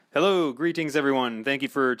Greetings, everyone. Thank you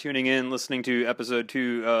for tuning in, listening to episode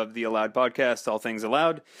 2 of the Allowed podcast, All Things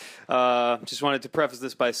Allowed. Just wanted to preface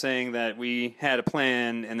this by saying that we had a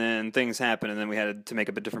plan, and then things happened, and then we had to make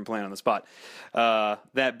up a different plan on the spot.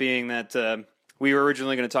 That being that we were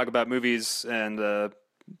originally going to talk about movies and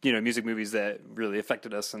music movies that really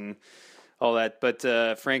affected us and all that, but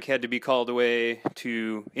Frank had to be called away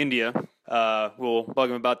to India. We'll bug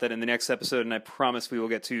him about that in the next episode, and I promise we will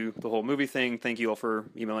get to the whole movie thing. Thank you all for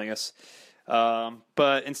emailing us.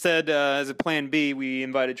 But instead, as a plan B, we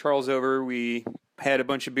invited Charles over. We had a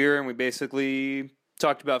bunch of beer, and we basically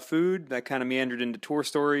talked about food. That kind of meandered into tour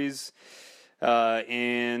stories.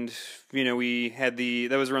 And, we had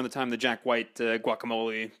that was around the time the Jack White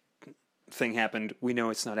guacamole thing happened. We know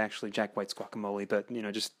it's not actually Jack White's guacamole, but,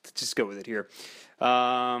 just go with it here.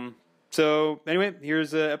 So, anyway,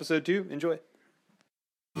 here's episode 2. Enjoy.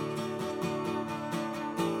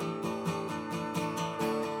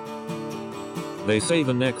 They say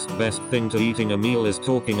the next best thing to eating a meal is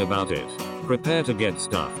talking about it. Prepare to get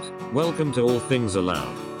stuffed. Welcome to All Things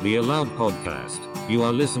Allowed, the Allowed podcast. You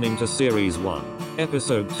are listening to Series 1,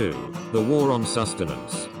 Episode 2, The War on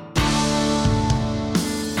Sustenance.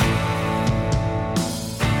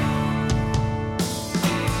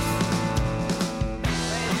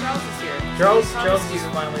 Charles is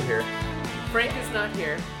finally here. Frank is not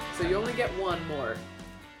here, so you only get one more.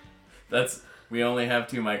 We only have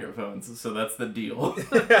 2 microphones, so that's the deal.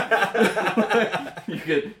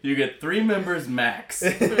 you get 3 members max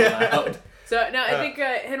allowed. So now I think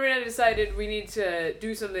Henry and I decided we need to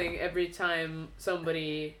do something every time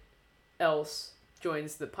somebody else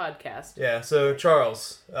joins the podcast. Yeah, so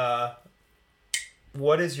Charles,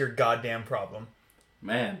 what is your goddamn problem?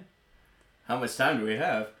 Man, how much time do we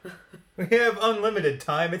have? We have unlimited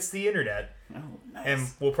time. It's the internet. Oh, nice. And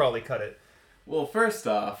we'll probably cut it. Well, first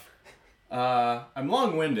off, I'm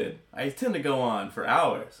long-winded. I tend to go on for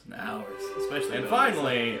hours and hours, especially. And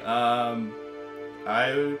finally,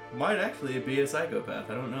 I might actually be a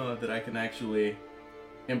psychopath. I don't know that I can actually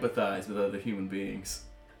empathize with other human beings.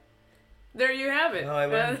 There you have it. Well, I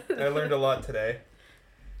learned a lot today.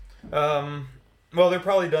 Well, they're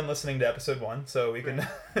probably done listening to episode 1, so we can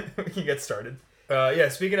we can get started.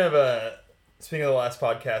 Speaking of the last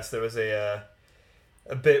podcast, there was a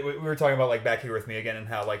bit we were talking about, like, Back Here With Me Again, and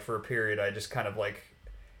how, like, for a period I just kind of, like,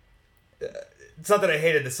 it's not that I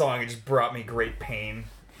hated the song, it just brought me great pain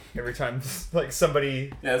every time, like,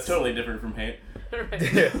 somebody... Yeah, it's totally different from hate.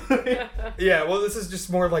 Right. Yeah, well, this is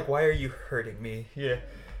just more like, why are you hurting me? Yeah.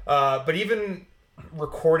 But even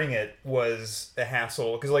recording it was a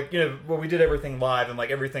hassle, because, like, we did everything live, and, like,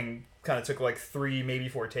 everything kind of took, like, 3, maybe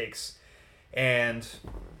 4 takes. And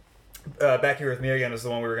Back Here With Me Again is the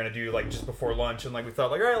one we were going to do, like, just before lunch, and, like, we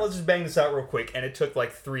thought, like, all right, let's just bang this out real quick, and it took,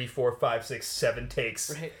 like, 3, 4, 5, 6, 7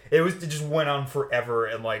 takes. Right. It just went on forever,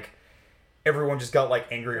 and, like, everyone just got,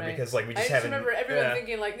 like, angrier because, like, we just haven't... I just remember everyone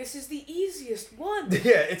thinking, like, this is the easiest one.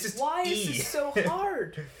 Yeah, it's just why is this so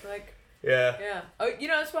hard? Like... Yeah. Yeah. Oh,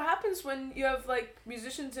 that's what happens when you have, like,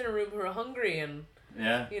 musicians in a room who are hungry and,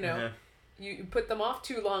 you put them off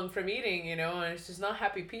too long from eating, and it's just not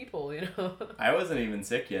happy people, I wasn't even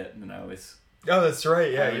sick yet, and I was... Oh, that's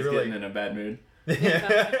right, yeah. I was getting in a bad mood.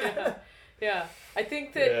 Yeah. I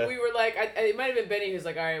think that we were like, it might have been Benny who's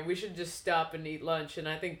like, all right, we should just stop and eat lunch, and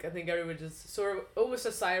I think everyone just sort of, almost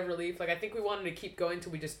a sigh of relief, like, I think we wanted to keep going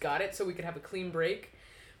till we just got it so we could have a clean break.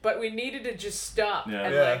 But we needed to just stop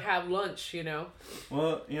and, like, have lunch,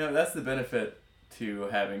 Well, that's the benefit to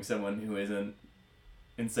having someone who isn't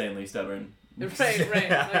insanely stubborn. Right, like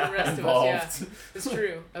the rest involved. of us, yeah. It's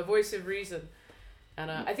true. A voice of reason. And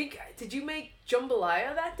I think, did you make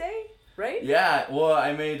jambalaya that day, right? Yeah, well,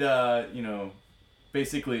 I made,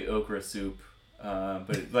 basically okra soup,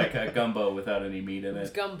 but it's like a gumbo without any meat in it. It was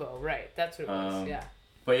gumbo, right. That's what it was, yeah.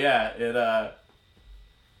 But yeah,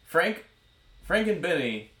 Frank and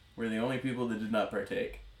Benny were the only people that did not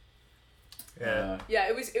partake. Yeah.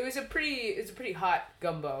 It was a pretty hot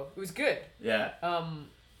gumbo. It was good. Yeah.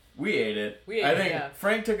 We ate it. I think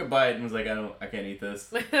Frank took a bite and was like, I can't eat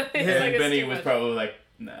this. And Benny was probably like,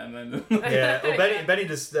 nah, man. Yeah. Well, Benny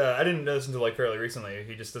just, I didn't know this until, like, fairly recently.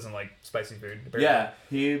 He just doesn't like spicy food. Apparently.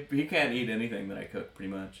 Yeah. He can't eat anything that I cook,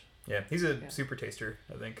 pretty much. Yeah. He's a super taster,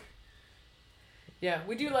 I think. Yeah,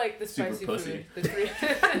 we do like the spicy pussy. food.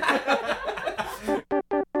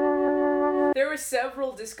 There were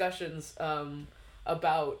several discussions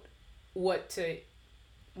about what to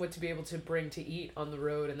be able to bring to eat on the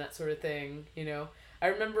road and that sort of thing. I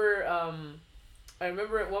remember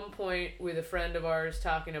at one point with a friend of ours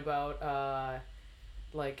talking about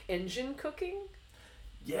like engine cooking.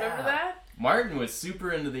 Yeah. Remember that? Martin was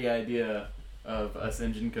super into the idea of Us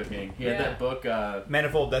Engine Cooking. He had Yeah. that book.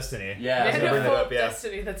 Manifold Destiny. Yeah, I was gonna bring that Manifold up, yeah.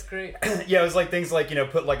 Destiny, that's great. Yeah, it was like things like,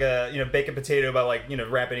 put like a, bake a potato by like,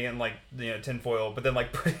 wrapping it in like, tinfoil, but then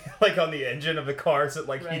like putting it like on the engine of the car so it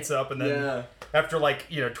like Right. heats up, and then Yeah. after like,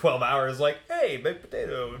 12 hours, like, hey, baked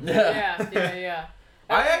potato. Yeah.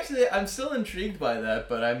 I'm still intrigued by that,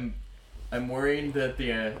 but I'm worried that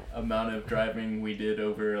the amount of driving we did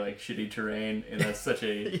over like shitty terrain in such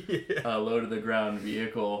a low to the ground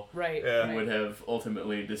vehicle Right. Yeah. right. would have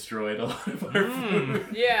ultimately destroyed a lot of our food.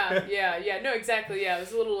 Yeah. No, exactly. Yeah, it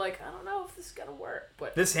was a little like, I don't know if this is gonna work,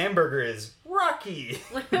 but This hamburger is rocky.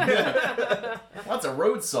 Lots of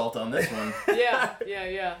road salt on this one. yeah.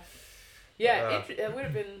 Uh, It would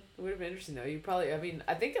have been interesting though. You probably,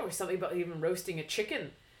 I think there was something about even roasting a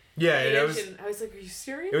chicken. Yeah, in the it was engine. I was like, are you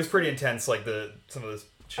serious? it was pretty intense, like some of this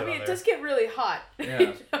shit I mean, on it there. does get really hot. Yeah.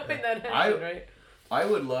 When that happened, right? I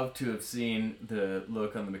would love to have seen the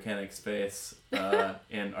look on the mechanic's face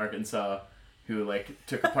in Arkansas who like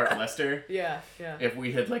took apart Lester. Yeah. If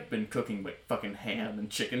we had like been cooking like fucking ham and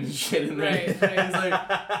chicken and shit in there. Right. It's like,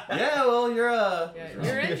 yeah, well you're Yeah,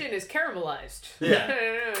 your engine is caramelized. Yeah.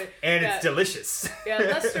 And Yeah. it's delicious. Yeah,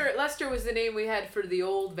 Lester was the name we had for the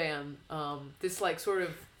old van. This like sort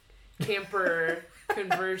of camper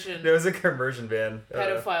conversion It was a conversion van.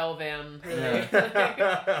 pedophile van. Really.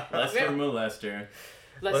 Lester molester.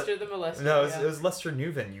 Lester the molester. No, yeah. it was Lester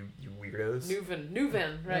Newven, you weirdos.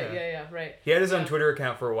 Newven, right? Yeah. Right. He had his own Yeah. Twitter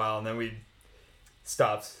account for a while, and then we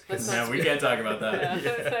stopped. Let's 'cause- not No, we can't talk about that.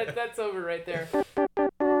 Yeah, that's over right there.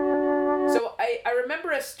 So I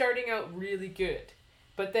remember us starting out really good,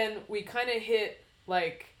 but then we kind of hit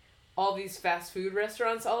like all these fast food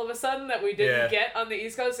restaurants all of a sudden that we didn't Yeah. get on the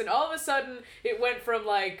East Coast, and all of a sudden it went from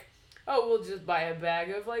like, oh, we'll just buy a bag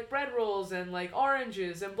of like bread rolls and like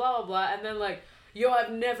oranges and blah blah blah, and then like, yo,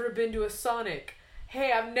 I've never been to a Sonic.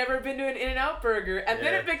 Hey, I've never been to an In-N-Out Burger. And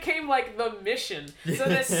then Yeah. it became like the mission. So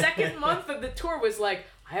the second month of the tour was like,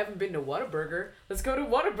 I haven't been to Whataburger. Let's go to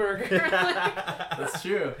Whataburger. Like, That's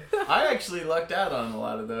true. I actually lucked out on a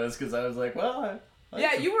lot of those because I was like, well,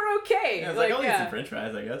 yeah, you were okay. I was like, like, I'll yeah. eat some French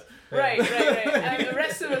fries, I guess. Right. And the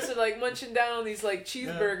rest of us are like munching down on these like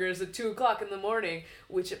cheeseburgers at 2:00 in the morning,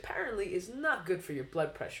 which apparently is not good for your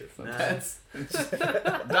blood pressure, folks. That's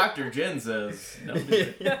Dr. Jen says no. Do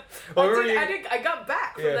it. Well, where were you- I got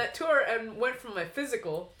back from Yeah. that tour and went for my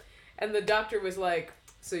physical, and the doctor was like,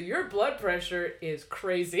 "So your blood pressure is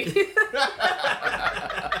crazy."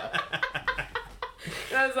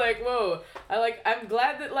 And I was like, "Whoa!" I'm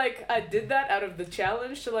glad that like I did that out of the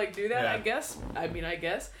challenge to like do that. Yeah. I guess. I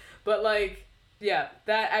guess. But like, yeah,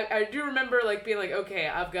 that I do remember like being like, okay,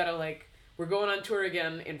 I've got to like. We're going on tour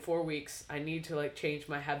again in 4 weeks. I need to like change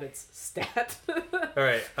my habits stat. All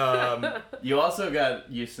right. You also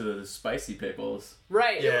got used to the spicy pickles.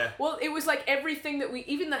 Right. Yeah. Well, it was like everything that we,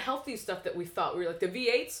 even the healthy stuff that we thought, we were like, the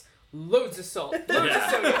V8s, loads of salt, loads of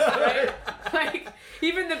sodium, right? Like,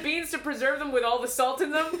 even the beans to preserve them with all the salt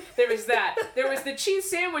in them, there was that. There was the cheese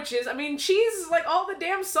sandwiches. I mean, cheese is like all the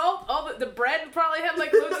damn salt, all the bread probably had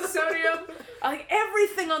like loads of sodium. Like,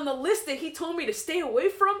 everything on the list that he told me to stay away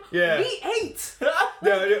from, Yeah. we ate.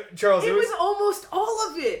 no, Charles, It was almost all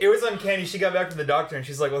of it. It was uncanny. She got back from the doctor and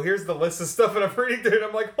she's like, "Well, here's the list of stuff," and I'm reading through it.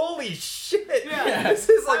 I'm like, "Holy shit! Yeah. This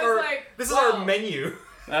is like I was our like, this is wow. our menu."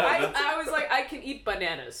 I was like, I can eat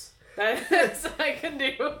bananas. That's what I can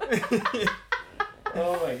do.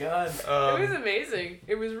 Oh my god. It was amazing.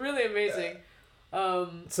 It was really amazing.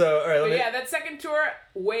 So, all right, But let me. yeah, that second tour,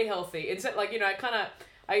 way healthy. Instead, like, you know,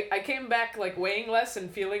 I came back like weighing less and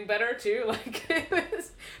feeling better too. Like,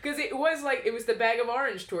 because it was the bag of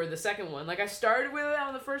orange tour, the second one. Like, I started with it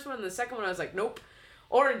on the first one, and the second one I was like, nope,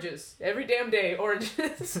 oranges every damn day,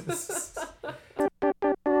 oranges.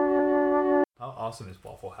 How awesome is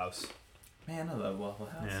Waffle House? Man, I love Waffle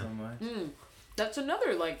House Yeah. so much. That's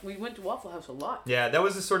another, like, we went to Waffle House a lot. Yeah, that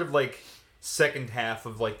was the sort of like second half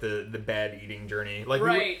of like the bad eating journey. Like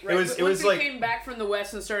Right. it was Once we like came back from the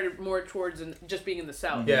west and started more towards just being in the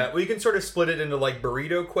south. yeah, well, you can sort of split it into like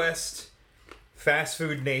Burrito Quest, Fast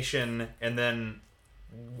Food Nation, and then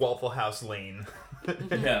Waffle House Lane.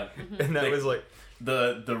 Yeah. And that was like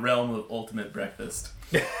The realm of ultimate breakfast.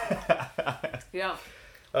 Yeah.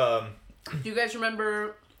 um Do you guys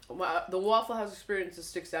remember the Waffle House experience that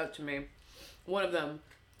sticks out to me? One of them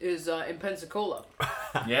is in Pensacola.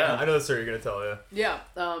 Yeah. I know the story you're gonna tell you. Yeah.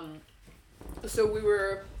 So we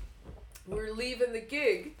were leaving the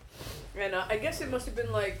gig, and I guess it must have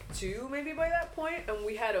been like 2 maybe by that point, and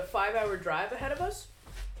we had a 5-hour drive ahead of us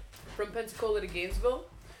from Pensacola to Gainesville,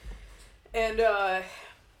 and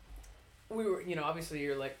we were, you know, obviously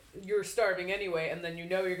you're starving anyway, and then you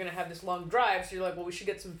know you're gonna have this long drive, so you're like, well, we should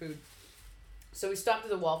get some food. So we stopped at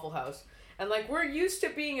the Waffle House. And, like, we're used to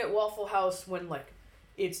being at Waffle House when, like,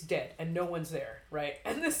 it's dead and no one's there, right?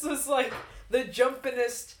 And this was, like, the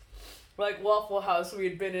jumpinest, like, Waffle House we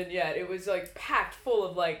had been in yet. It was, like, packed full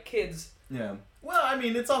of, like, kids. Yeah. Well, I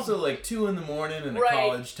mean, it's also, like, 2 in the morning in a Right.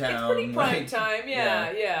 college town. It's pretty prime like, time,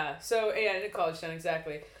 yeah. So, yeah, in a college town,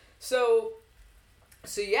 exactly. So,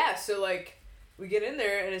 like, we get in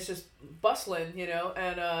there and it's just bustling, you know,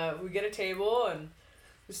 and we get a table and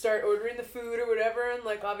we start ordering the food or whatever, and,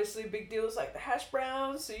 like, obviously big deal is, like, the hash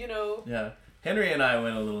browns, so, you know. Yeah. Henry and I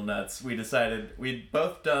went a little nuts. We decided we'd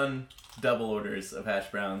both done double orders of hash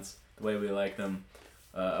browns the way we like them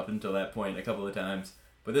up until that point a couple of times.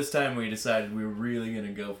 But this time we decided we were really going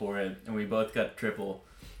to go for it, and we both got triple.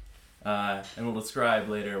 And we'll describe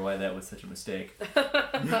later why that was such a mistake.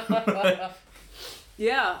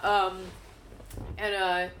 Yeah,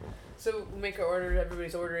 so we make our order,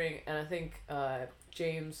 everybody's ordering, and I think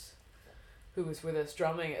James, who was with us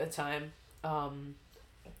drumming at the time,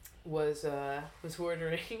 was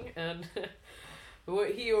ordering, and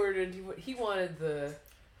what he ordered, he wanted the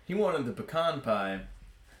pecan pie,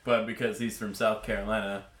 but because he's from South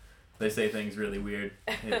Carolina, they say things really weird.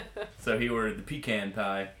 So he ordered the pecan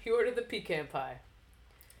pie. He ordered the pecan pie.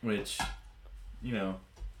 Which, you know,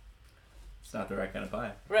 it's not the right kind of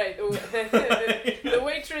pie. Right. The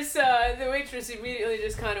waitress immediately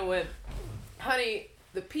just kind of went, "Honey,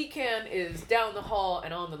 the pecan is down the hall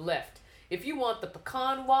and on the left. If you want the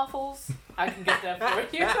pecan waffles, I can get that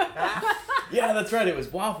for you." Yeah, that's right. It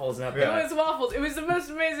was waffles, not It was waffles. It was the most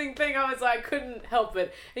amazing thing. I couldn't help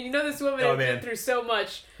it. And you know, this woman had been through so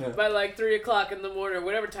much by like 3:00 in the morning or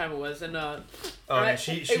whatever time it was, and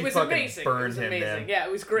she it was fucking amazing. burned It was him, amazing. man. Yeah,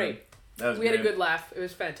 it was great. We had a good laugh. It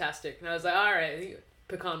was fantastic. And I was like, all right,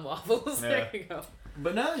 pecan waffles. Yeah. There you go.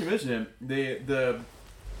 But now that you mention it, the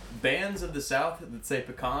bands of the South that say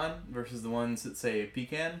pecan versus the ones that say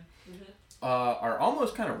pecan are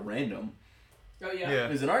almost kind of random. Oh yeah. Yeah.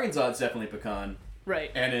 Because in Arkansas, it's definitely pecan.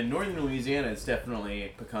 Right. And in northern Louisiana, it's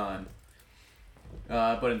definitely pecan.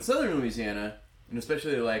 But in southern Louisiana, and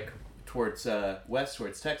especially like towards west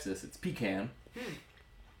towards Texas, it's pecan.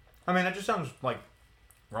 I mean, that just sounds like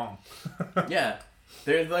wrong. Yeah.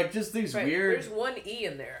 There's like just these Right. weird... There's one E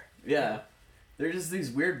in there. Yeah. There's just these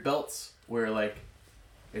weird belts where like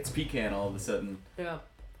it's pecan all of a sudden. Yeah.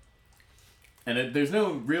 And there's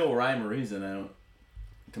no real rhyme or reason,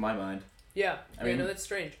 to my mind. Yeah. I mean- no, that's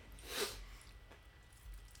strange.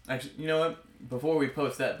 Actually, you know what? Before we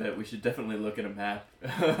post that bit, we should definitely look at a map.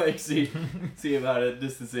 Like, see about it,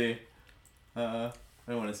 just to see. I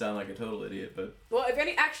don't want to sound like a total idiot, but... Well, if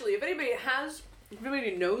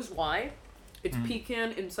anybody knows why it's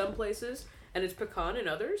pecan in some places and it's pecan in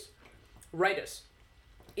others, write us,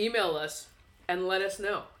 email us, and let us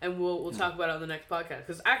know, and we'll talk about it on the next podcast.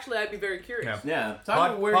 Because actually, I'd be very curious. Yeah. Talk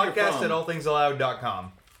about where you're Podcast from. at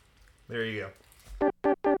allthingsallowed.com. There you go.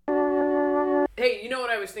 Hey, you know what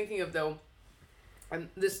I was thinking of though? And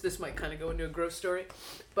this might kind of go into a gross story,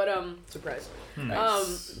 but surprise.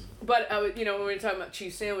 Nice. But you know, when we were talking about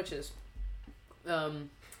cheese sandwiches, and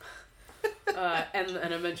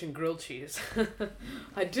I mentioned grilled cheese,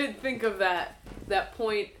 I did think of that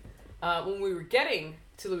point when we were getting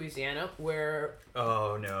to Louisiana, where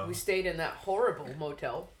Oh no. we stayed in that horrible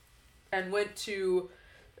motel, and went to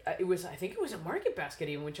I think it was a Market Basket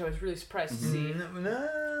even, which I was really surprised to see.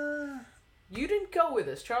 No. You didn't go with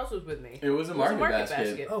us. Charles was with me. It was a market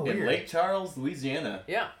basket, Oh, in weird. Lake Charles, Louisiana,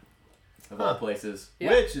 Yeah. of all places. Yeah.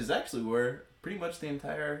 Which is actually where pretty much the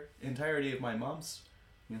entirety of my mom's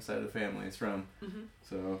side of the family is from. Mm-hmm.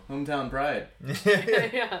 So, hometown pride.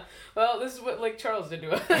 Yeah. Well, this is what Lake Charles did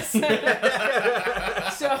to us.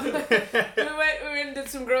 So we went and did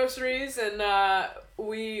some groceries, and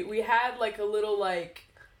we had like a little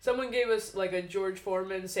someone gave us like a George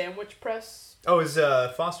Foreman sandwich press. Oh, it was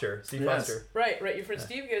Foster. Steve Yes. Foster. Right. Your friend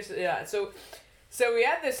Steve gave us, yeah. So we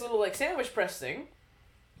had this little sandwich press thing,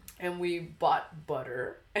 and we bought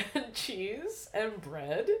butter and cheese and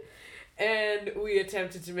bread, and we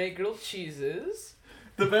attempted to make grilled cheeses.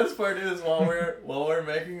 The best part is while we're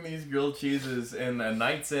making these grilled cheeses in a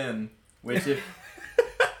Knight's Inn, which if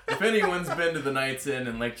anyone's been to the Knight's Inn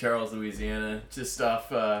in Lake Charles, Louisiana, just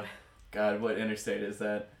off God, what interstate is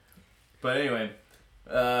that? But anyway,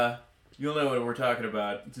 you'll know what we're talking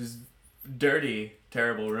about. It's this dirty,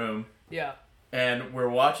 terrible room, Yeah. and we're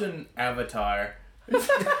watching Avatar,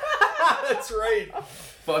 That's right.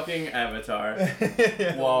 fucking Avatar,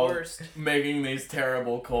 The while worst. making these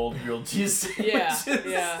terrible cold grilled cheese Yeah.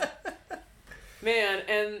 sandwiches. Yeah. Man,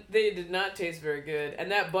 and they did not taste very good, and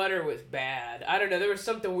that butter was bad. I don't know, there was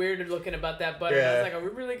something weird looking about that butter. Yeah. I was like, are we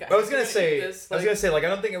really? I was gonna say, eat this? I was gonna say, like, I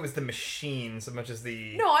don't think it was the machine so much as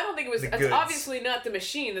the. No, I don't think it was. the It's goods. obviously not the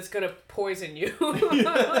machine that's gonna poison you.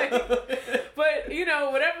 Like, but you know,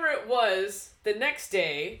 whatever it was, the next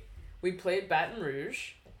day we played Baton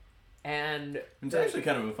Rouge, and It's actually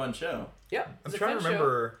kind of a fun show. yep, it I'm was a trying to fun show.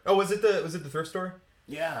 remember. Oh, was it the thrift store?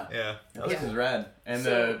 Yeah. Yeah. That place is rad. And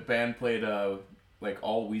So- the band played like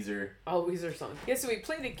all Weezer. Oh, Weezer song. Yeah, so we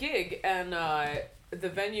played a gig, and the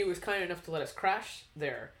venue was kind enough to let us crash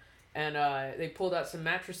there. And they pulled out some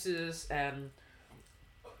mattresses, and,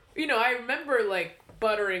 you know, I remember, like,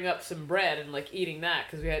 buttering up some bread and, like, eating that,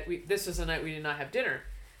 because this was the night we did not have dinner.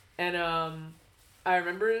 And I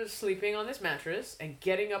remember sleeping on this mattress and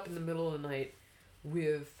getting up in the middle of the night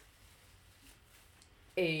with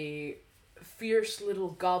a fierce little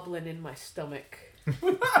goblin in my stomach.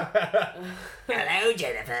 Hello,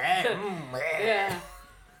 Jennifer. Yeah.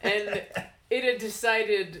 And it had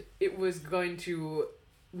decided it was going to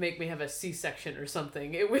make me have a C-section or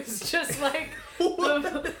something. It was just like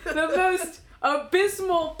the most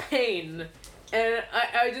abysmal pain. And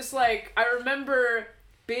I just like, I remember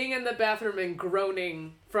being in the bathroom and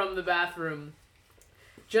groaning from the bathroom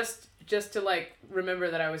just to like remember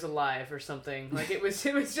that I was alive or something. Like it was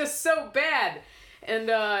just so bad. And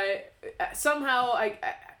somehow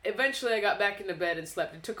eventually I got back into bed and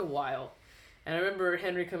slept. It took a while. And I remember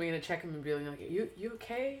Henry coming in and checking me and being like, you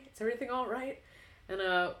okay? Is everything all right? And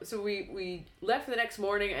so we left the next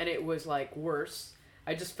morning and it was like worse.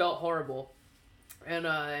 I just felt horrible. And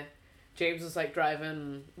James was like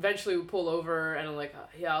driving. Eventually we pull over and I'm like,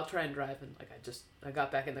 yeah, I'll try and drive. And like I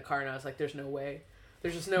got back in the car and I was like, there's no way.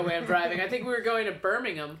 There's just no way I'm driving. I think we were going to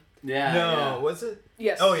Birmingham. Yeah. No, was it?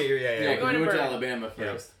 Yes. Oh yeah, Yeah, We're going we to went to Birmingham. Alabama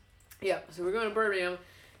first. Yeah, so we're going to Birmingham,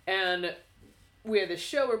 and we had this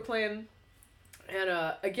show we're playing,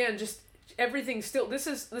 and again, just everything still. This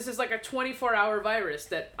is like a 24-hour virus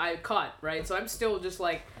that I caught, right? So I'm still just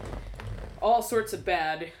like all sorts of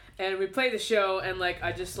bad, and we play the show, and like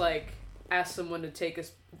I just like asked someone to take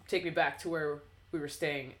me back to where we were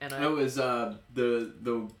staying, and That was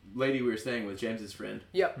the lady we were staying with, James's friend.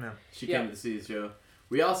 Yep. No. She Yeah. came to see the show.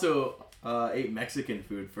 We also ate Mexican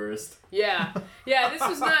food first. Yeah, this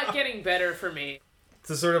was not getting better for me. It's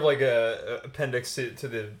a sort of like a appendix to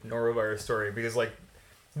the norovirus story because like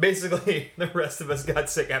basically the rest of us got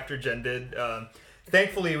sick after Jen did.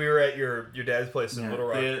 Thankfully, we were at your dad's place in Little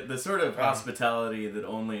Rock. The sort of hospitality that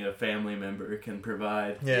only a family member can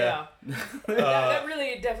provide. Yeah. That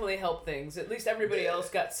really definitely helped things. At least everybody else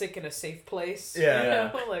got sick in a safe place. Yeah. You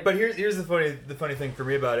Yeah. know, like, But here's the funny thing for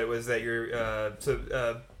me about it was that your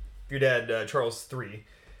dad Charles III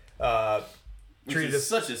Which treated is us.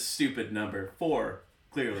 such a stupid number. 4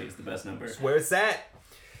 clearly is the best number. Where's that,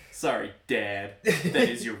 Sorry, Dad. That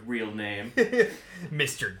is your real name,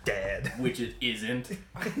 Mr. Dad? which it isn't.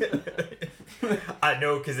 I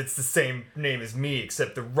know because it's the same name as me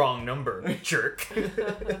except the wrong number, jerk.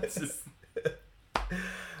 It's just-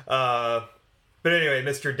 But anyway,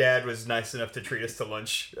 Mr. Dad was nice enough to treat us to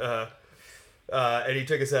lunch. And he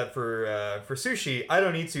took us out for sushi. I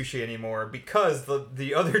don't eat sushi anymore because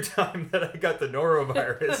the other time that I got the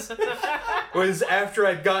norovirus was after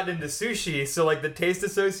I'd gotten into sushi. So like the taste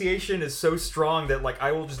association is so strong that like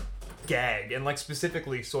I will just gag, and like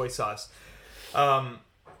specifically soy sauce.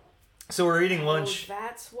 So we're eating lunch Oh,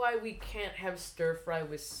 that's why we can't have stir fry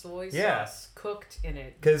with soy Yeah. sauce cooked in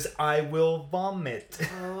it. because I will vomit.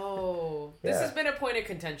 Oh, this Yeah. has been a point of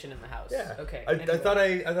contention in the house. Yeah. Okay. I anyway. thought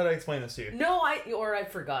I explained this to you. No,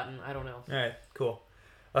 I've forgotten. I don't know. All right, cool.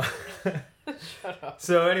 Shut up.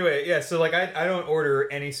 So anyway, yeah. So like I don't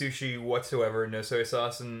order any sushi whatsoever, no soy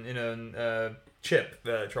sauce, and Chip,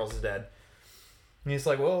 Charles's dad. And he's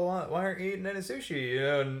like, well, why aren't you eating any sushi?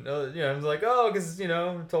 And I was like, oh, because I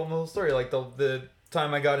told him the whole story, like the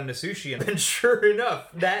time I got into sushi, and then sure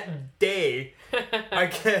enough, that day I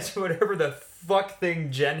get whatever the fuck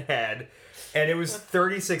thing Jen had, and it was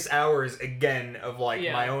 36 hours again of like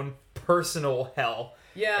Yeah. my own personal hell.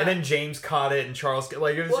 Yeah. And then James caught it, and Charles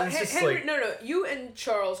like it was Well, it's just Henry, like no, you and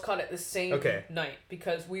Charles caught it the same Okay. night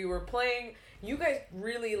because we were playing. You guys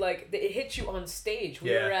really it hit you on stage.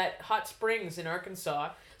 We Yeah. were at Hot Springs in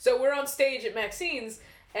Arkansas, so we're on stage at Maxine's,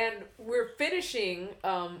 and we're finishing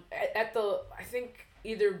at the I think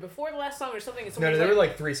either before the last song or something. And no, someone's there were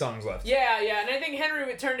like 3 songs left. yeah, and I think Henry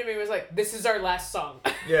would turn to me and was like, "This is our last song."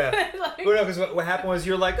 Yeah. Like- Well, no, because what happened was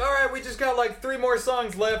you're like, all right, we just got like 3 more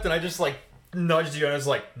songs left, and I just like nudged you, and I was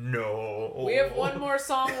like, no. We have one more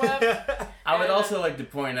song left. I would And, also like to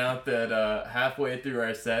point out that halfway through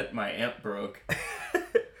our set, my amp broke.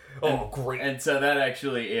 Oh, great. And so that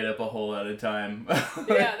actually ate up a whole lot of time. Yeah, that's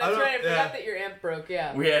don't- right. I forgot yeah. that your amp broke.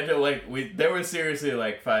 Yeah. We had to there was seriously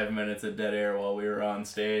like 5 minutes of dead air while we were on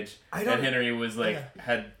stage. I don't- And Henry was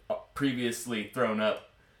had previously thrown up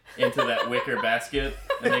into that wicker basket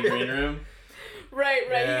in the green room. Right.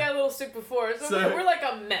 Yeah. He got a little sick before, so So- we're like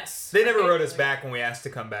a mess. They never right? wrote us Like- back when we asked to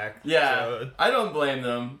come back. Yeah, So, I don't blame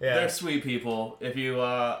them. Yeah. They're sweet people. If you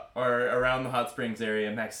are around the Hot Springs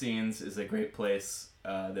area, Maxine's is a great place.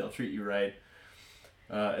 They'll treat you right.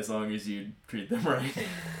 As long as you treat them right.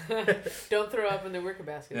 Don't throw up in the wicker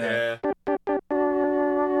basket. yeah.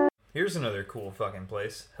 Here's another cool fucking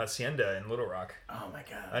place. Hacienda in Little Rock. Oh my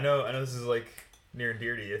god. I know this is like near and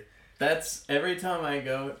dear to you. That's every time I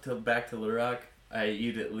go back to Little Rock, I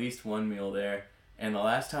eat at least one meal there. And the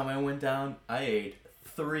last time I went down, I ate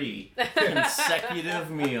 3 consecutive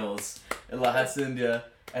meals at La Hacienda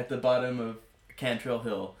at the bottom of Cantrell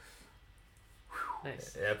Hill.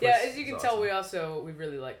 Nice. Yeah, that Yeah, place as you is can tell, awesome. we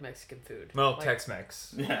really like Mexican food. Well, Like-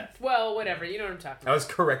 Tex-Mex. Yeah. Well, whatever. You know what I'm talking I about. was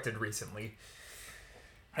corrected recently.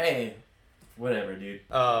 Hey, whatever, dude.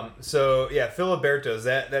 So yeah, Filiberto's.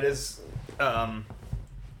 That is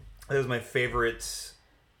my favorite,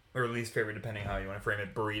 or least favorite, depending how you want to frame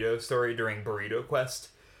it, burrito story during Burrito Quest.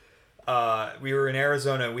 We were in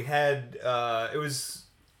Arizona. We had it was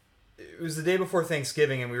the day before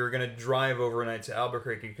Thanksgiving, and we were gonna drive overnight to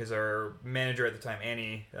Albuquerque because our manager at the time,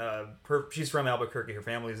 Annie, she's from Albuquerque. Her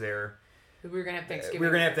family's there. We were gonna have Thanksgiving. We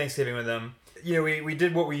were gonna have Thanksgiving with them. You know, we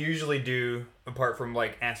did what we usually do, apart from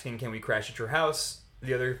like asking, "Can we crash at your house?"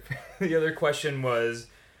 The other question was,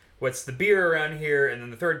 "What's the beer around here?" And then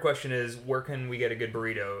the third question is, "Where can we get a good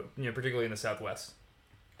burrito?" You know, particularly in the Southwest.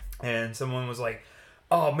 And someone was like,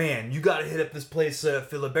 "Oh man, you gotta hit up this place,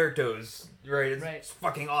 Filiberto's, right? It's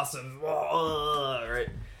fucking awesome, right?"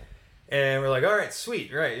 And we're like, "All right,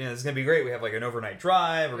 sweet, right? You know, it's gonna be great. We have like an overnight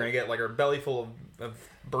drive. We're gonna get like our belly full of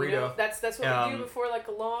burrito." You know, that's what we do before like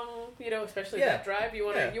a long, especially that drive. You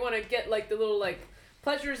wanna get like the little like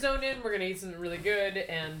pleasure zone in. We're gonna eat something really good,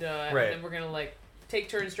 and then we're gonna like take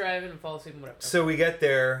turns driving and fall asleep and whatever. So we get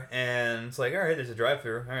there, and it's like, all right, there's a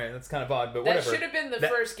drive-through. All right, that's kind of odd, but whatever. That should have been the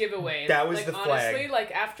first giveaway. That was like, the honestly, flag.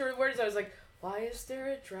 like afterwards, I was like, why is there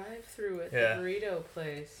a drive-through at the burrito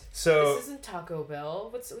place? So this isn't Taco Bell.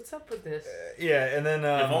 What's up with this? yeah, and then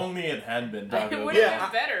if only it had been Taco It Bell. would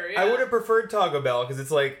have been better. Yeah. I would have preferred Taco Bell because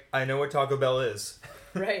it's like I know what Taco Bell is.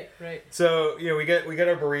 Right. So we get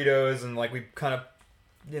our burritos, and like we kind of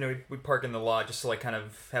we park in the lot just to like kind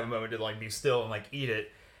of have a moment to like be still and like eat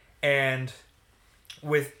it. And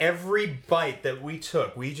with every bite that we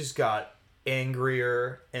took, we just got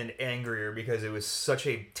angrier and angrier because it was such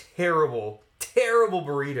a terrible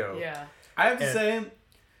burrito. Yeah. I have to say,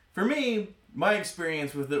 for me, my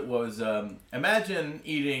experience with it was imagine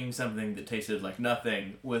eating something that tasted like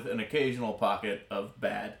nothing with an occasional pocket of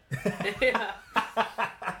bad. Yeah.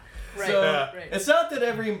 Right. So right. it's not that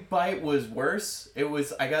every bite was worse. It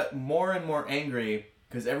was I got more and more angry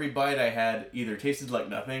because every bite I had either tasted like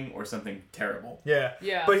nothing or something terrible. Yeah.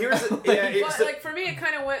 Yeah. But here's But like for me, it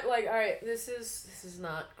kind of went like, all right, this is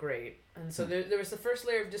not great, and so there was the first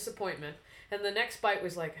layer of disappointment, and the next bite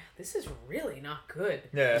was like, this is really not good.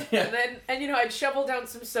 yeah. And then I'd shovel down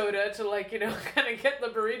some soda to like kind of get the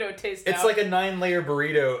burrito taste out. It's like a 9-layer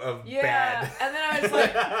burrito of bad. And then I was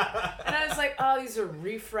like, oh, these are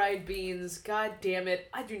refried beans. God damn it!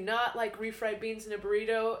 I do not like refried beans in a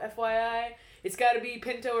burrito. FYI, it's got to be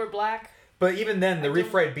pinto or black. But even then, the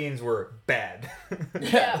refried beans were bad.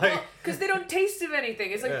 Yeah, because they don't taste of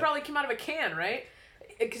anything. It's like Yeah. probably came out of a can, right?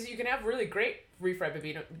 Because you can have really great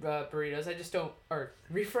refried burritos. I just don't, or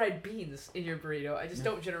refried beans in your burrito. I just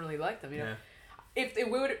don't generally like them. You know, Yeah. if they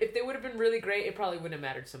would have been really great, it probably wouldn't have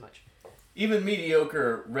mattered so much. Even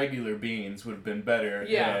mediocre regular beans would have been better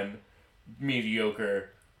than mediocre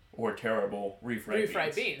or terrible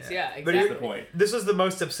refried beans. Yeah, But exactly. That's the point. This was the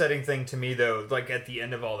most upsetting thing to me, though, like at the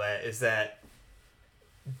end of all that, is that,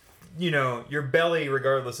 your belly,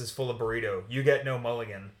 regardless, is full of burrito. You get no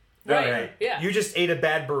mulligan. Right. Yeah. You just ate a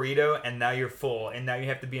bad burrito, and now you're full, and now you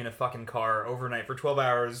have to be in a fucking car overnight for 12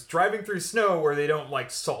 hours, driving through snow where they don't,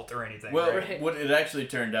 like, salt or anything. Well, Right. what it actually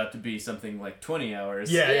turned out to be something like 20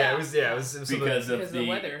 hours. Yeah, it Yeah. was Because of the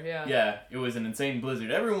weather, yeah. Yeah, it was an insane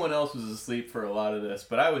blizzard. Everyone else was asleep for a lot of this,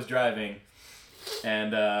 but I was driving,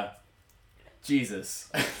 and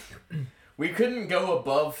Jesus, we couldn't go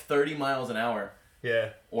above 30 miles an hour, yeah.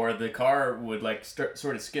 or the car would like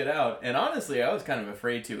sort of skid out. And honestly, I was kind of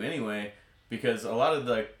afraid to anyway, because a lot of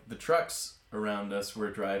the trucks around us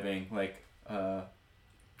were driving like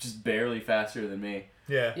just barely faster than me.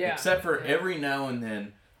 Yeah. Yeah. Except for every now and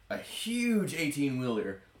then, a huge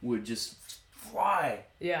 18-wheeler would just fly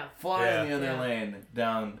Yeah. in the other Yeah. lane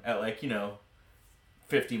down at like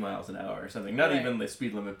 50 miles an hour or something. Not Right. even the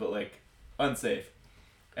speed limit, but like unsafe.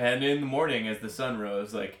 And in the morning, as the sun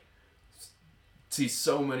rose, like see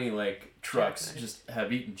so many like trucks Jackknife. just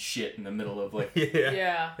have eaten shit in the middle of like. Yeah.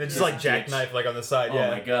 Yeah. It's just Yeah. like jackknife like on the side. Oh Yeah.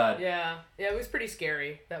 my god. Yeah, it was pretty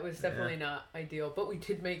scary. That was definitely not ideal, but we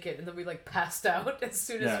did make it, and then we like passed out as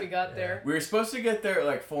soon as Yeah. we got there. We were supposed to get there at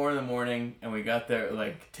like 4 a.m, and we got there at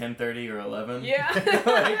like 10:30 or 11. Yeah,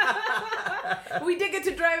 we did get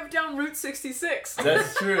to drive down Route 66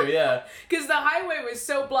 That's true. Yeah. because the highway was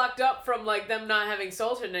so blocked up from like them not having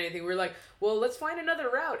salt and anything. We were like, well, let's find another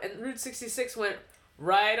route, and Route 66 went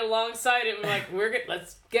right alongside it. And we're like,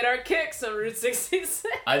 let's get our kicks on Route 66.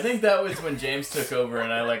 I think that was when James took over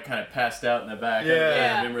and I like kind of passed out in the back.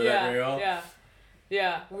 Yeah. I remember that very well.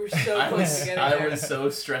 Yeah. We were so I close to getting there. was so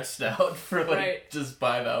stressed out for like Right. just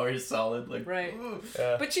 5 hours solid. Like, Right. ooh.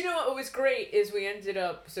 But you know what was great is we ended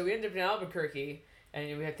up in Albuquerque,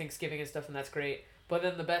 and we had Thanksgiving and stuff, and that's great. But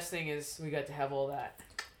then the best thing is we got to have all that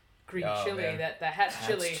green Oh, chili, man. that Hatch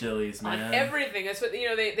chili Chilies, man. on everything. That's what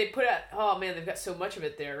they put out. Oh man, they've got so much of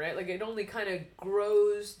it there, right? Like it only kind of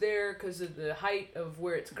grows there because of the height of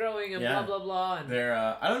where it's growing and Yeah. blah blah blah. And They're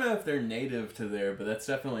I don't know if they're native to there, but that's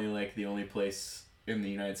definitely like the only place in the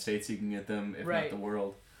United States you can get them, if Right. not the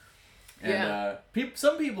world. And Yeah.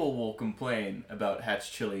 some people will complain about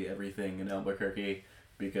Hatch chili everything in Albuquerque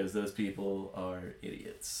because those people are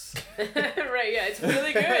idiots. right, yeah, it's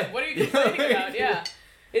really good. What are you complaining about? Yeah.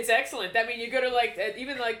 It's excellent. I mean, you go to like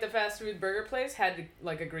even like the fast food burger place had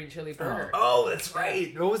like a green chili burger. Oh, that's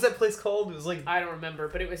right. What was that place called? It was like I don't remember,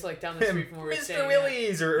 but it was like down the street from where we were staying. Mr.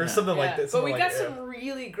 Willie's or Yeah. something like Yeah. that. But something we like got that. some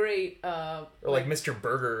really great Or like Mr.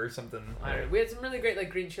 Burger or something. I don't know. We had some really great like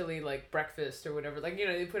green chili like breakfast or whatever. Like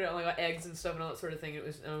they put it on like eggs and stuff and all that sort of thing. It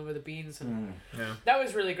was with the beans and Yeah. that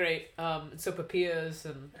was really great. And so papillas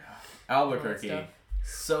and Albuquerque, stuff.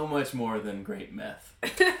 so much more than great meth.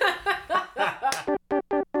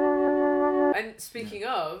 And speaking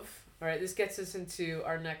of, all right, this gets us into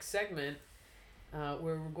our next segment where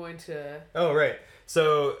we're going to. Oh, right.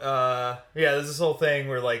 So, there's this whole thing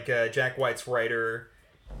where, like, Jack White's writer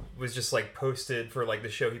was just, like, posted for, like, the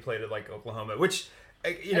show he played at, like, Oklahoma, which,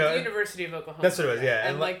 At the University of Oklahoma. That's what it was, yeah. And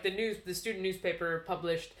And, like the student newspaper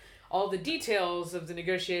published all the details of the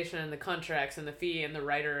negotiation and the contracts and the fee and the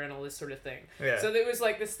writer and all this sort of thing. Yeah. So there was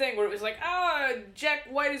like this thing where it was like, Jack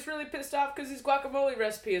White is really pissed off because his guacamole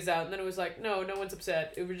recipe is out. And then it was like, no one's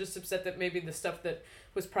upset. It was just upset that maybe the stuff that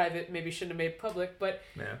was private maybe shouldn't have made public. But,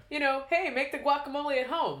 hey, make the guacamole at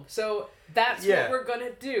home. So that's what we're going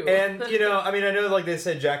to do. And, I know, like they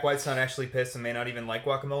said, Jack White's not actually pissed and may not even like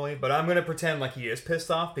guacamole, but I'm going to pretend like he is pissed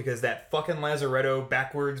off because that fucking Lazaretto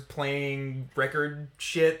backwards playing record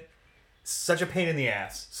shit, such a pain in the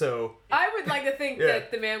ass. So I would like to think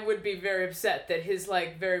that the man would be very upset that his,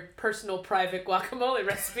 like, very personal, private guacamole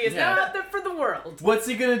recipe is now out there for the world. What's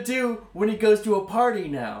he gonna do when he goes to a party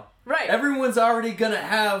now? Right. Everyone's already gonna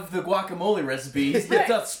have the guacamole recipe. It's Right.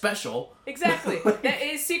 not special. Exactly.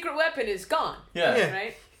 His secret weapon is gone. Yeah.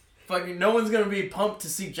 Right? Fucking no one's gonna be pumped to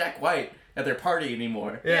see Jack White at their party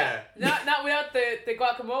anymore. yeah. Not without the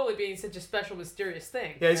guacamole being such a special, mysterious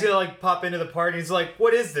thing. Yeah, he's gonna like pop into the party. He's like,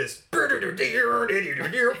 "What is this?" Nah,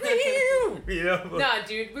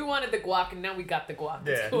 dude, we wanted the guac and now we got the guac.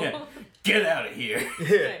 It's Yeah. cool. Yeah. Get out of here.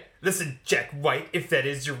 Yeah. Listen, Jack White, if that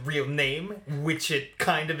is your real name, which it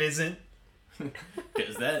kind of isn't.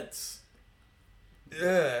 Because that's... All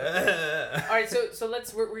right, so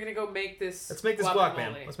we're gonna go make this. Let's make this guac,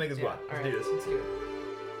 man. Let's make this guac. All Let's right, do this. Let's do it.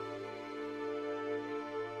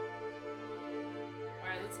 All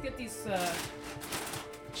right, let's get these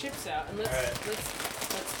chips out and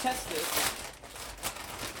let's test this.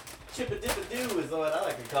 Chip-a-dip-a-doo is what I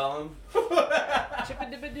like to call him.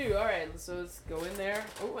 Chip-a-dip-a-doo. All right, so let's go in there.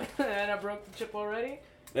 Oh, and I broke the chip already.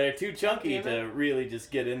 They're too chunky Damn to it. really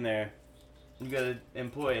just get in there. You gotta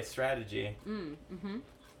employ a strategy.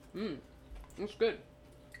 That's good.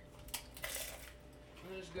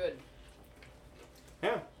 That is good.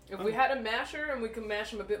 Yeah. If we had a masher and we could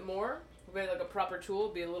mash them a bit more, if we had like a proper tool,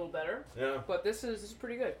 it'd be a little better. Yeah. But this is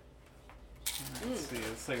pretty good. Let's see.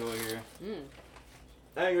 Let's take a look here.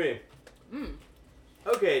 I agree. Mm.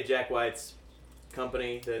 Okay, Jack White's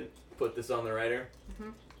company that put this on the writer.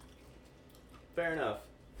 Fair enough.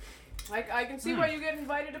 I can see why you get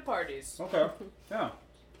invited to parties. Okay. Yeah.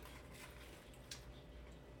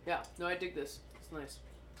 Yeah, no, I dig this. It's nice.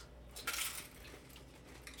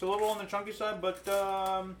 It's a little on the chunky side, but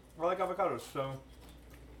I like avocados, so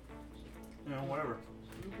whatever.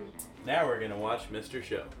 Now we're gonna watch Mr.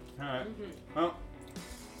 Show. All right. Well.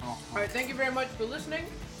 All right, thank you very much for listening.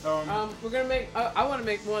 We're gonna make. I want to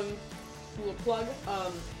make one little plug.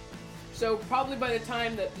 So probably by the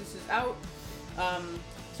time that this is out,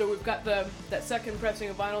 so we've got that second pressing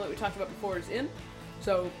of vinyl that we talked about before is in.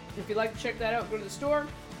 So if you'd like to check that out, go to the store.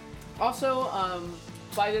 Also,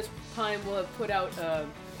 by this time we'll have put out a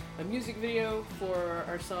music video for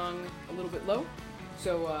our song "A Little Bit Low."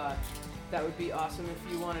 So that would be awesome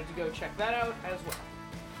if you wanted to go check that out as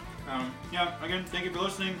well. Yeah, again, thank you for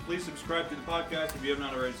listening. Please subscribe to the podcast if you have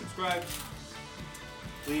not already subscribed.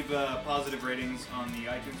 Leave positive ratings on the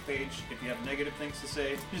iTunes page. If you have negative things to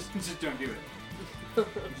say, just don't do it.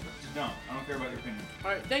 Just don't. I don't care about your opinion.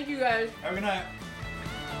 All right, thank you guys. Have a good night.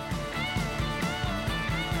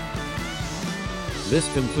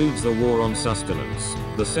 This concludes the War on Sustenance,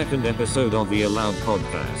 the second episode of the Allowed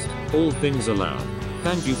podcast, All Things Allowed.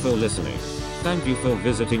 Thank you for listening. Thank you for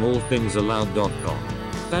visiting allthingsallowed.com.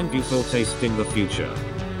 Thank you for tasting the future.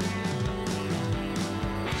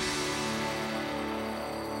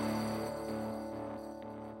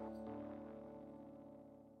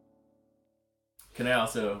 Can I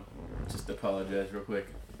also just apologize real quick?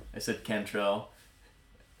 I said Cantrell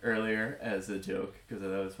earlier as a joke because I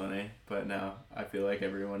thought it was funny, but now I feel like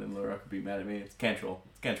everyone in Little Rock would be mad at me. It's Cantrell.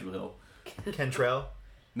 It's Cantrell Hill. Kentrell.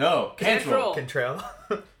 No, Cantrell. Cantrell.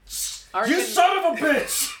 Kentrell. Our You son of a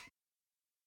bitch!